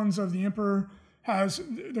the Talons of the Emperor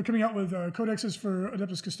they're coming out with codexes for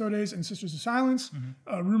Adeptus Custodes and Sisters of Silence.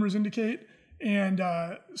 Rumors indicate, and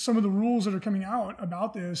some of the rules that are coming out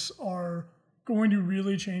about this are going to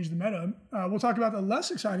really change the meta. We'll talk about the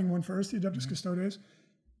less exciting one first, the Adeptus Custodes.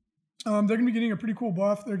 They're going to be getting a pretty cool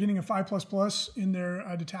buff. They're getting a 5++ in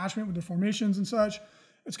their detachment with their formations and such.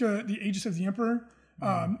 It's got the Aegis of the Emperor.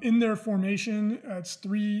 In their formation, it's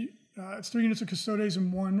 3 it's 3 units of Custodes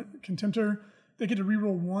and 1 Contemptor. They get to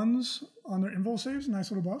reroll 1s on their invul saves,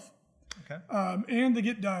 nice little buff. Okay. And they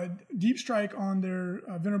get Deep Strike on their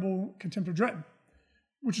Venerable Contemptor Dread,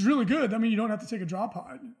 which is really good. I mean, you don't have to take a drop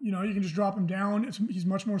pod. You know, you can just drop him down. He's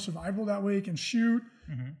much more survivable that way. He can shoot.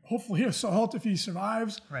 Hopefully assault if he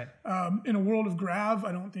survives. Right. In a world of Grav,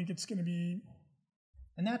 I don't think it's going to be...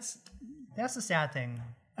 And that's the sad thing.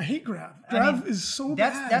 I hate Grav. Grav is so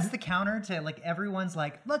bad. That's the counter to, like, everyone's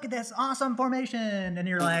like, look at this awesome formation. And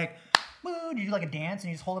you're like, woo, you do like a dance and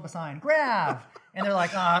you just hold up a sign, Grav. And they're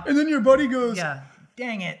like, and then your buddy goes, yeah,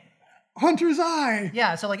 dang it. Hunter's Eye.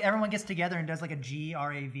 Yeah, so like everyone gets together and does like a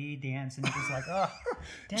GRAV dance and you're just like, oh,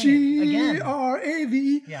 dang it, again.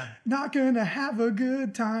 GRAV. Yeah. Not gonna have a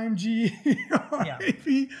good time.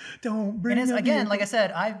 GRAV. Don't bring And it's, up again, the- like I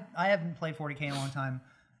said, I haven't played 40K in a long time.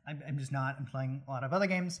 I'm just not. I'm playing a lot of other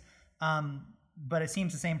games. But it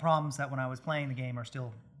seems the same problems that when I was playing the game are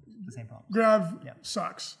still the same problems. Grav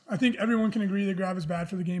sucks. I think everyone can agree that Grav is bad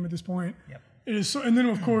for the game at this point. Yep. It is so, and then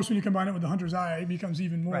of course when you combine it with the Hunter's Eye, it becomes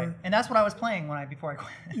even more. Right. And that's what I was playing before I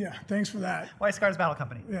quit. Yeah, thanks for that. White Scars Battle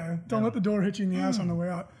Company. Yeah, don't let the door hit you in the ass on the way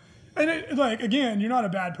out. And like again, you're not a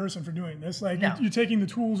bad person for doing this. Like No. you're taking the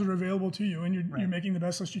tools that are available to you, and you're making the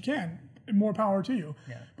best list you can. More power to you.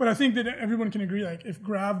 Yeah. But I think that everyone can agree, like if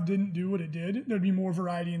Grav didn't do what it did, there'd be more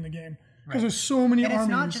variety in the game because there's so many And armies.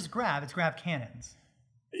 it's not just Grav; it's Grav cannons.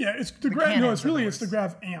 Yeah, it's the Grav. No, it's really the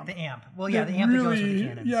Grav amp. The amp. Well, yeah, the amp that goes with the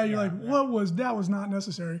cannons. Yeah, you're like, what was that? Was not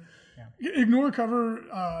necessary. Yeah. Ignore cover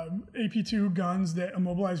AP2 guns that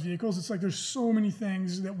immobilize vehicles. It's like there's so many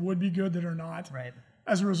things that would be good that are not. Right.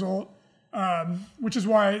 As a result, which is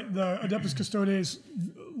why the Adeptus Custodes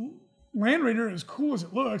Land Raider, as cool as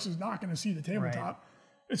it looks, is not going to see the tabletop. Right.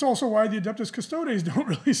 It's also why the Adeptus Custodes don't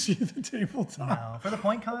really see the tabletop. No, for the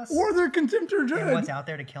point cost. Or their Contemptor Dread. And what's out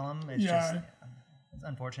there to kill them, it's just... It's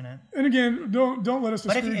unfortunate. And again, don't let us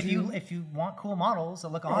discourage But if you want cool models that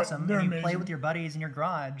look awesome, and you play with your buddies in your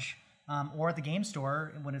garage or at the game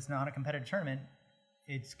store when it's not a competitive tournament,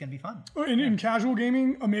 it's going to be fun. In casual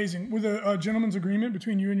gaming, amazing. With a gentleman's agreement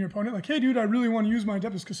between you and your opponent, like, hey, dude, I really want to use my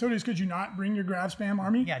Adeptus Custodes. Could you not bring your Grav spam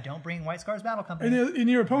army? Yeah, don't bring White Scars Battle Company. And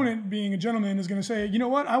your opponent, being a gentleman, is going to say, you know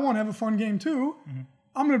what? I want to have a fun game too.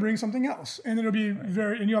 I'm going to bring something else. And it'll be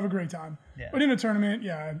and you have a great time. Yeah. But in a tournament,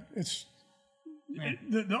 it's...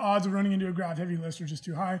 The odds of running into a Grav heavy list are just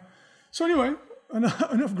too high. So anyway,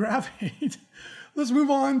 enough Grav hate. Let's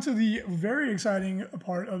move on to the very exciting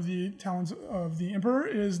part of the Talons of the Emperor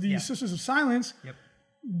is the Sisters of Silence. Yep.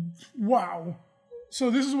 Wow. So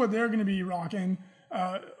this is what they're going to be rocking.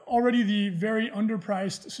 Already the very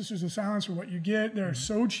underpriced Sisters of Silence for what you get. They're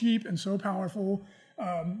so cheap and so powerful.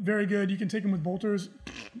 Very good. You can take them with bolters.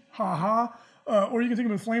 Or you can take them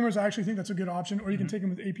with flamers. I actually think that's a good option. Or you can take them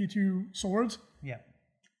with AP2 swords. Yeah.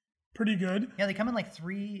 Pretty good. Yeah, they come in like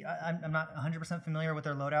 3. I'm not 100% familiar with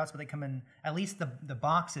their loadouts, but they come in at least the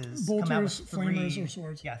boxes. Bolters, come out with flamers, or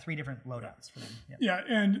swords. Yeah, 3 different loadouts for them. Yep. Yeah,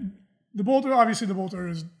 and the bolter, obviously the bolter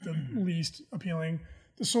is the least appealing.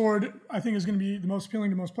 The sword, I think, is going to be the most appealing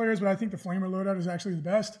to most players, but I think the flamer loadout is actually the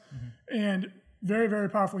best. And very, very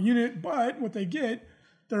powerful unit. But what they get,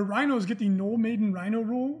 their rhinos get the Null Maiden Rhino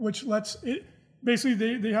rule, which lets it...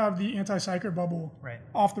 Basically, they have the anti-psyker bubble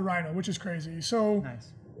off the rhino, which is crazy. So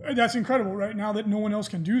that's incredible, right? Now that no one else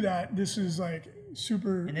can do that, this is like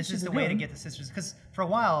super. And this is the way to get the Sisters, because for a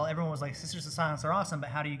while everyone was like, Sisters of Silence are awesome, but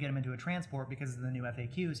how do you get them into a transport? Because of the new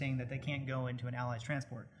FAQ saying that they can't go into an allies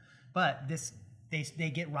transport. But they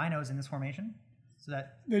get rhinos in this formation, so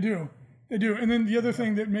that they do. They do. And then the other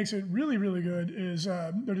thing that makes it really, really good is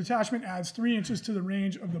their detachment adds 3 inches to the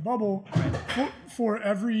range of the bubble for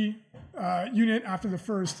every unit after the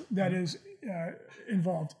first that is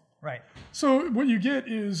involved. Right. So what you get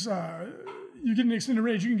is you get an extended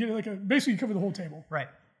range. You can get basically you cover the whole table. Right.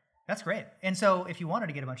 That's great. And so if you wanted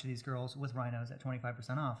to get a bunch of these girls with rhinos at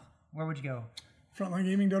 25% off, where would you go?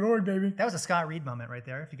 Frontlinegaming.org, baby. That was a Scott Reed moment right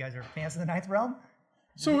there. If you guys are fans of the Ninth Realm.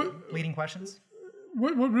 So leading questions.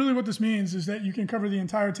 What this means is that you can cover the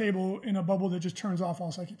entire table in a bubble that just turns off all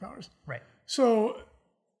psychic powers. Right. So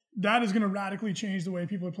that is going to radically change the way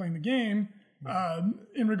people are playing the game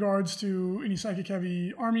in regards to any psychic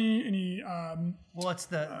heavy army, any it's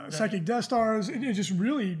the psychic Death Stars. It just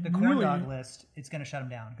really the corn dog list. It's going to shut them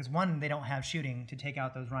down because one, they don't have shooting to take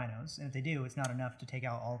out those rhinos, and if they do, it's not enough to take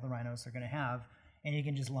out all the rhinos they're going to have. And you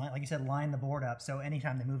can just like you said, line the board up. So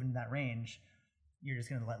anytime they move into that range, you're just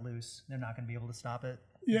going to let loose. They're not going to be able to stop it.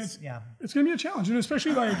 It's going to be a challenge, and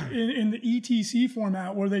especially like in the ETC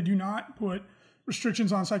format where they do not put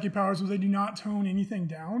restrictions on psychic powers, where they do not tone anything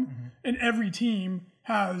down, and every team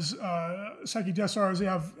has psychic Death Stars. They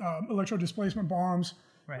have electro displacement bombs.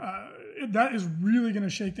 Right. That is really going to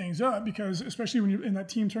shake things up because especially when you're in that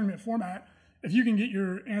team tournament format, if you can get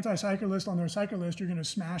your anti-psychic list on their psychic list, you're going to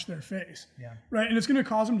smash their face. Yeah. Right. And it's going to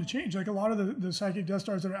cause them to change. Like a lot of the psychic Death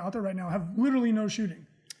Stars that are out there right now have literally no shooting.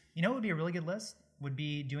 You know what would be a really good list? Would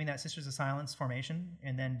be doing that Sisters of Silence formation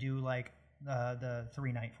and then do like the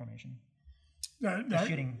 3-Knight formation. That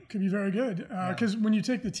shooting. could be very good. Because when you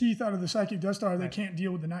take the teeth out of the psychic Death Star, they can't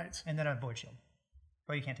deal with the Knights. And then a Void Shield.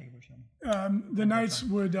 But you can't take a Void Shield. The Knights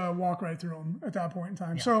would walk right through them at that point in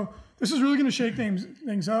time. Yeah. So this is really going to shake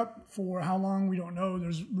things up. For how long, we don't know.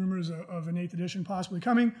 There's rumors of an 8th edition possibly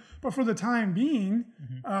coming. But for the time being,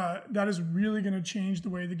 that is really going to change the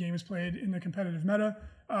way the game is played in the competitive meta.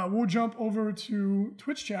 We'll jump over to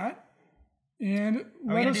Twitch chat and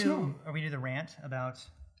let us know. Are we going to do the rant about...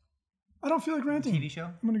 I don't feel like ranting. TV show?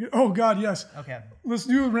 I'm gonna oh God, yes. Okay. Let's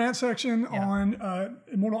do a rant section on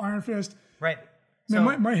Immortal Iron Fist. Right. Man,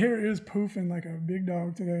 so, my hair is poofing like a big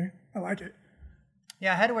dog today. I like it.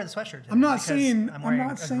 Yeah, I had to wear the sweatshirt today. I'm not saying I'm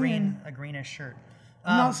wearing a greenish shirt.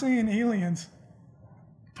 I'm not saying aliens,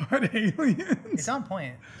 but aliens. It's on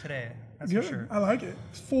point today. That's good. For sure. I like it.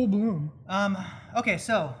 It's full bloom. Okay,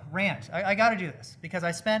 so rant. I got to do this because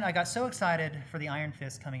I got so excited for the Iron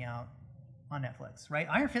Fist coming out on Netflix, right?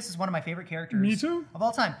 Iron Fist is one of my favorite characters Me too. of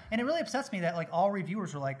all time. And it really upsets me that like all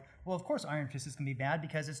reviewers were like, well, of course Iron Fist is going to be bad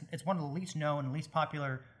because it's one of the least known and least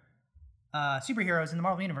popular superheroes in the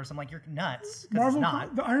Marvel Universe. I'm like, you're nuts. Marvel, it's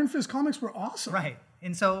not. The Iron Fist comics were awesome. Right.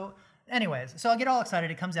 And so, anyways, so I get all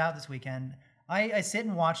excited. It comes out this weekend. I sit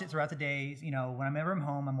and watch it throughout the day. You know, whenever I'm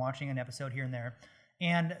home, I'm watching an episode here and there.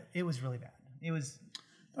 And it was really bad.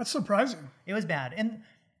 That's surprising. It was bad. And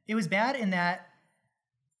it was bad in that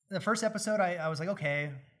the first episode, I was like,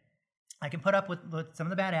 okay, I can put up with some of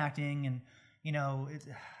the bad acting, and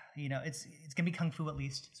it's gonna be kung fu at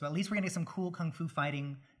least. So at least we're gonna get some cool kung fu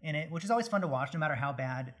fighting in it, which is always fun to watch, no matter how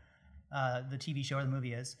bad the TV show or the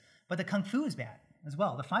movie is. But the kung fu is bad as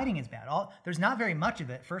well. The fighting is bad. There's not very much of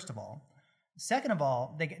it. First of all, second of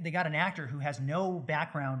all, they got an actor who has no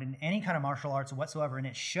background in any kind of martial arts whatsoever, and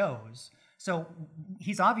it shows. So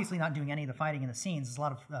he's obviously not doing any of the fighting in the scenes. There's a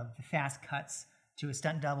lot of fast cuts to a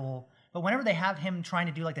stunt double, but whenever they have him trying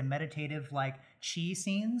to do like the meditative like chi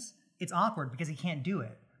scenes, it's awkward because he can't do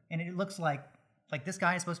it, and it looks like this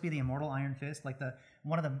guy is supposed to be the Immortal Iron Fist, like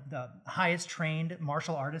one of the highest trained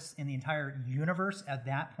martial artists in the entire universe at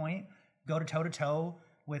that point, go to toe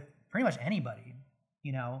with pretty much anybody,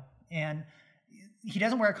 you know, and he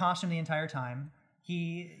doesn't wear a costume the entire time.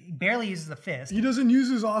 He barely uses the fist. He doesn't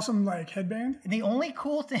use his awesome like headband. And the only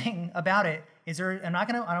cool thing about it is I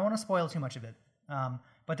don't want to spoil too much of it.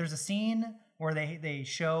 But there's a scene where they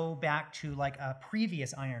show back to like a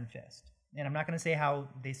previous Iron Fist, and I'm not going to say how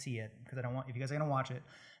they see it because I don't want, if you guys are going to watch it,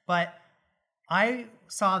 but I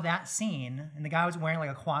saw that scene and the guy was wearing like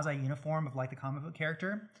a quasi uniform of like the comic book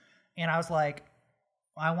character, and I was like,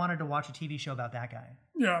 I wanted to watch a TV show about that guy.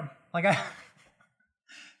 Yeah. Like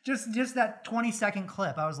just that 20-second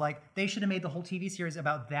clip, I was like, they should have made the whole TV series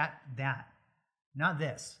about that, not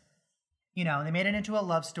this. You know, they made it into a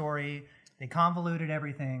love story. They convoluted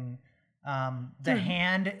everything. The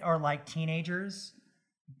Hand are like teenagers.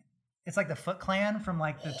 It's like the Foot Clan from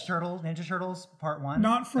like the Ninja Turtles Part 1.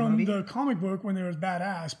 Not from the comic book when they was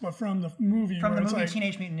badass, but from the movie. From the movie like,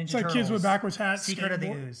 Teenage Mutant Ninja it's Turtles. Like kids with backwards hats. Secret of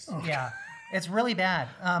the Ooze. Oh. Yeah. It's really bad.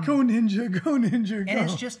 Go Ninja, go. And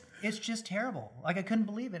it's just terrible. Like I couldn't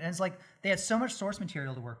believe it. And it's like they had so much source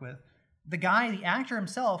material to work with. The actor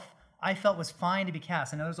himself, I felt was fine to be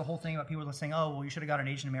cast. I know there's a whole thing about people saying, "Oh, well, you should have got an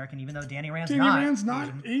Asian American," even though Danny Rand's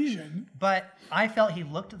not Asian. But I felt he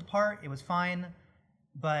looked at the part. It was fine,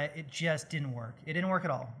 but it just didn't work. It didn't work at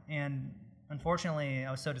all, and unfortunately, I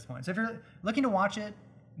was so disappointed. So if you're looking to watch it,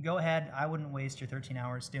 go ahead. I wouldn't waste your 13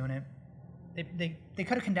 hours doing it. They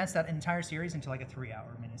could have condensed that entire series into like a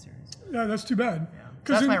 3-hour miniseries. Yeah, that's too bad. Yeah.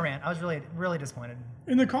 So that's my rant. I was really, really disappointed.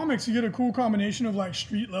 In the comics, you get a cool combination of like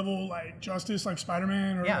street level like Justice, like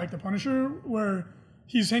Spider-Man, or like the Punisher, where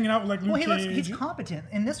he's hanging out with like Luke Cage. He's competent.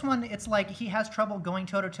 In this one, it's like he has trouble going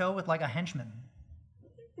toe to toe with like a henchman.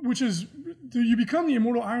 Which is, you become the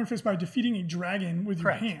Immortal Iron Fist by defeating a dragon with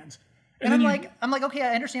your hands. And I'm like, okay,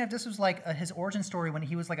 I understand if this was like his origin story when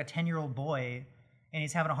he was like a 10-year-old boy and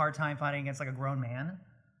he's having a hard time fighting against like a grown man.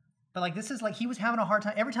 But like this is like he was having a hard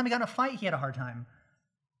time. Every time he got in a fight, he had a hard time.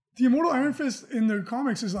 The Immortal Iron Fist in the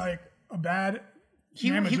comics is like a bad... He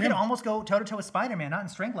could almost go toe-to-toe with Spider-Man, not in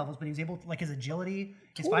strength levels, but he was able to, like his agility,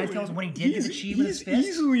 his fighting skills, when he did get the chi with his fist. He's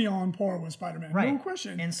easily on par with Spider-Man, no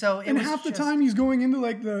question. And so half the time he's going into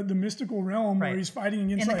like the mystical realm where he's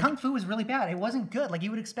fighting against the Kung Fu was really bad. It wasn't good. Like you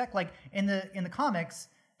would expect, like in the comics,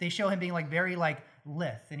 they show him being like very like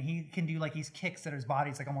lithe, and he can do like these kicks that his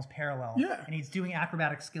body's like almost parallel. Yeah. And he's doing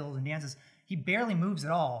acrobatic skills and dances. He barely moves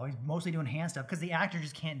at all. He's mostly doing hand stuff because the actor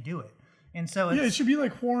just can't do it. And so Yeah, it should be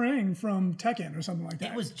like Hwoarang from Tekken or something like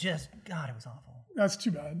that. it was just, God, it was awful. That's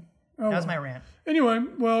too bad. Oh, That was my rant. Anyway,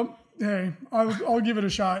 well, hey, I'll give it a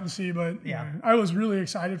shot and see, but Yeah. I was really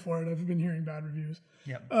excited for it. I've been hearing bad reviews.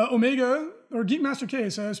 Yep. Omega, or Geekmaster K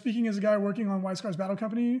says, speaking as a guy working on White Scar's Battle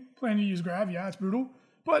Company, planning to use Grav, yeah, it's brutal,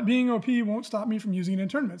 but being OP won't stop me from using it in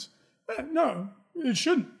tournaments. No, it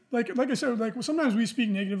shouldn't. Like I said, like sometimes we speak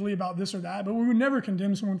negatively about this or that, but we would never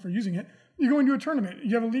condemn someone for using it. You go into a tournament,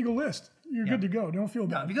 you have a legal list. You're good to go. Don't feel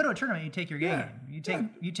No, bad. if you go to a tournament, you take your game. You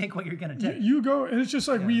take what you're going to take. You go, and it's just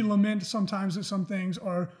like we lament sometimes that some things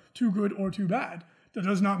are too good or too bad. That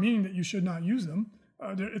does not mean that you should not use them.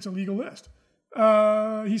 It's a legal list.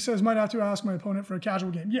 He says, might have to ask my opponent for a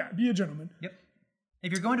casual game. Yeah, be a gentleman. Yep.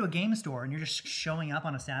 If you're going to a game store and you're just showing up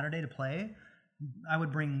on a Saturday to play, I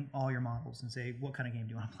would bring all your models and say, what kind of game do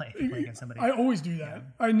you want to play if you play against somebody? I always do that.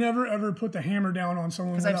 I never ever put the hammer down on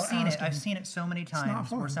someone Because without I've seen asking. it. I've seen it so many not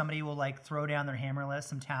times where fun. somebody will like throw down their hammer list,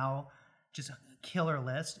 some Tau, just a killer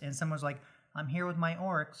list, and someone's like, I'm here with my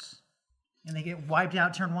orcs. And they get wiped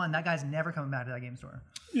out turn one. That guy's never coming back to that game store.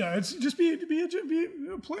 Yeah, it's just be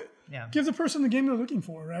a play. Yeah. Give the person the game they're looking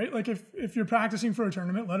for, right? Like if you're practicing for a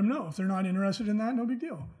tournament, let them know. If they're not interested in that, no big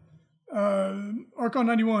deal. Archon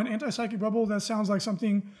 91, Anti-Psychic Bubble, that sounds like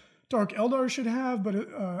something Dark Eldar should have, but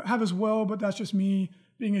have as well, but that's just me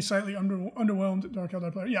being a slightly underwhelmed Dark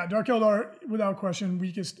Eldar player. Yeah, Dark Eldar, without question,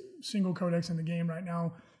 weakest single codex in the game right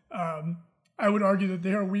now. I would argue that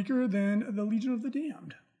they are weaker than the Legion of the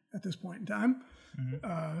Damned at this point in time.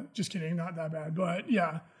 Just kidding, not that bad. But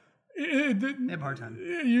yeah, They have a hard time.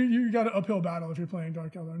 you got an uphill battle if you're playing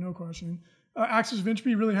Dark Eldar, no question. Axis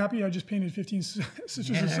Ventry, really happy. I just painted 15 Sisters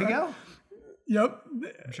Yeah, of there you Set. go. Yep.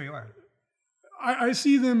 I'm sure you are. I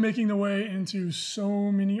see them making their way into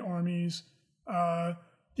so many armies.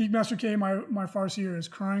 Geekmaster K, my Farseer, is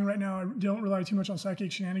crying right now. I don't rely too much on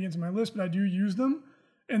psychic shenanigans in my list, but I do use them,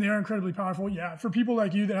 and they are incredibly powerful. Yeah, for people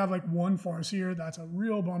like you that have like one Farseer, that's a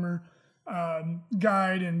real bummer.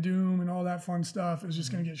 Guide and Doom and all that fun stuff is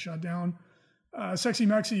just going to get shut down. Sexy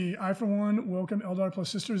Mexi, I for one welcome Eldar plus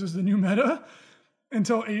Sisters as the new meta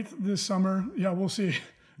until 8th this summer. Yeah, we'll see.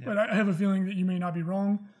 But I have a feeling that you may not be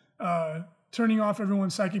wrong. Turning off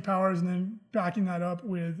everyone's psychic powers and then backing that up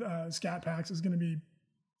with scat packs is going to be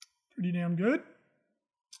pretty damn good.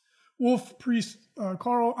 Wolf Priest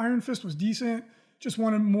Carl, Iron Fist was decent. Just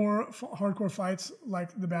wanted more hardcore fights like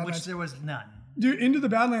the Badlands. Which there was none. Dude, Into the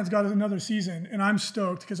Badlands got another season, and I'm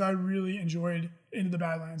stoked because I really enjoyed Into the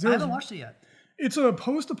Badlands. I haven't watched it yet. It's a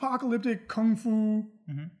post-apocalyptic kung fu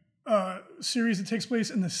series that takes place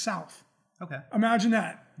in the South. Okay. Imagine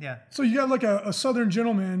that. Yeah. So you got like a southern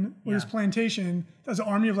gentleman with his Yeah. plantation that's an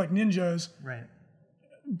army of like ninjas. Right.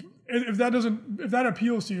 If that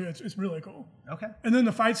appeals to you, it's really cool. Okay. And then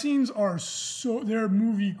the fight scenes are they're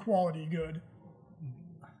movie quality good.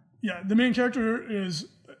 Yeah, the main character is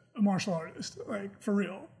a martial artist, like for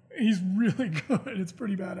real. He's really good. It's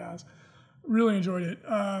pretty badass. Really enjoyed it.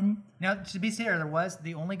 Now, to be fair, there was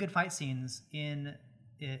the only good fight scenes in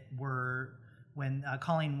it were when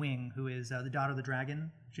Colleen Wing, who is the daughter of the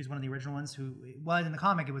dragon, she's one of the original ones who was in the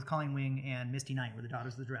comic. It was Colleen Wing and Misty Knight were the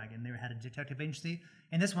daughters of the dragon. They had a detective agency,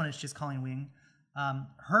 and this one is just Colleen Wing.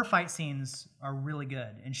 Her fight scenes are really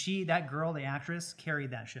good, and that girl, the actress,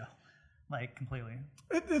 carried that show like completely.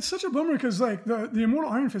 It's such a bummer because like the Immortal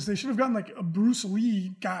Iron Fist, they should have gotten like a Bruce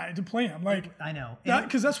Lee guy to play him. Like I know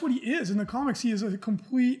because that's what he is in the comics. He is a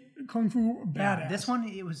complete kung fu badass. This one,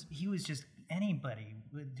 he was just anybody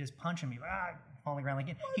would just punch him, fall on the ground.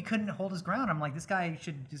 Like he couldn't hold his ground. I'm like, this guy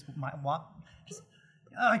should just walk.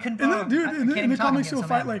 I couldn't. In the comics, he'll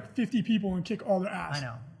fight like 50 people and kick all their ass. I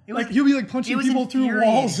know. He'll be like punching people through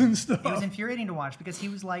walls and stuff. It was infuriating to watch because he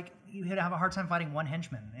was like, you had to have a hard time fighting one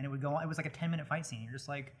henchman, and it was like a 10-minute fight scene. You're just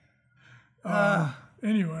like,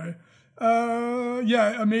 Anyway.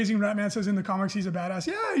 Yeah, Amazing Ratman says in the comics he's a badass.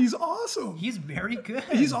 Yeah, he's awesome. He's very good.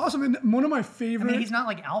 He's awesome, and one of my favorite. I mean, he's not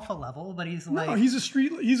like alpha level, but he's like he's a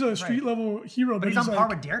street level hero. But he's on par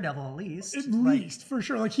with Daredevil at least. At least, for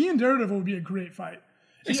sure. Like he and Daredevil would be a great fight.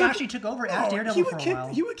 He actually took over as Daredevil for a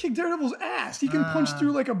while. He would kick Daredevil's ass. He can punch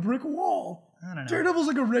through like a brick wall. I don't know. Daredevil's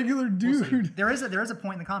like a regular dude. We'll there is a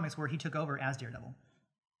point in the comics where he took over as Daredevil.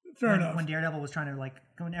 Fair enough. When Daredevil was trying to like,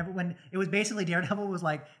 when it was basically Daredevil was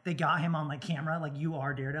like, they got him on like camera, like you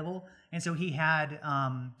are Daredevil, and so he had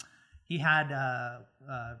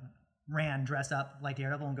Rand dress up like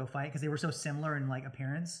Daredevil and go fight because they were so similar in like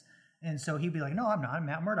appearance, and so he'd be like, no, I'm not, I'm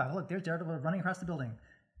Matt Murdock. Look, there's Daredevil running across the building.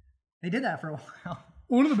 They did that for a while.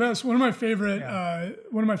 One of the best, one of my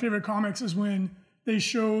favorite comics is when they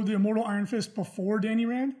show the Immortal Iron Fist before Danny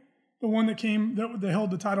Rand, the one that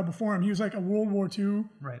held the title before him. He was like a World War II,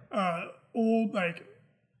 right?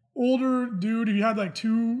 Older dude. He had like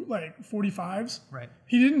 2 45s. Right.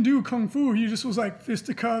 He didn't do kung fu. He just was like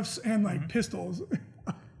fisticuffs and like pistols.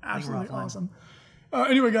 Absolutely awesome.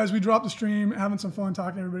 Anyway, guys, we dropped the stream, having some fun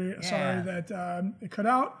talking to everybody. Sorry that it cut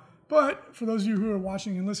out. But for those of you who are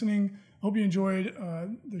watching and listening, I hope you enjoyed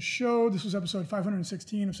the show. This was episode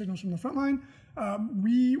 516 of Signals from the Frontline.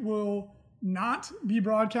 We will not be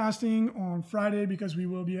broadcasting on Friday because we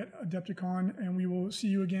will be at Adepticon, and we will see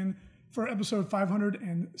you again for episode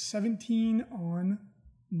 517 on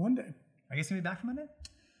Monday. I guess you'll be back for Monday?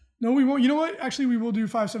 No, we won't. You know what? Actually, we will do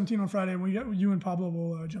 517 on Friday. You and Pablo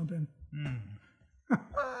will jump in. All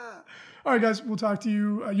right, guys. We'll talk to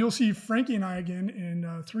you. You'll see Frankie and I again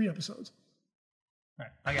in 3 episodes. All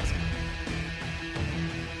right. Bye, guys.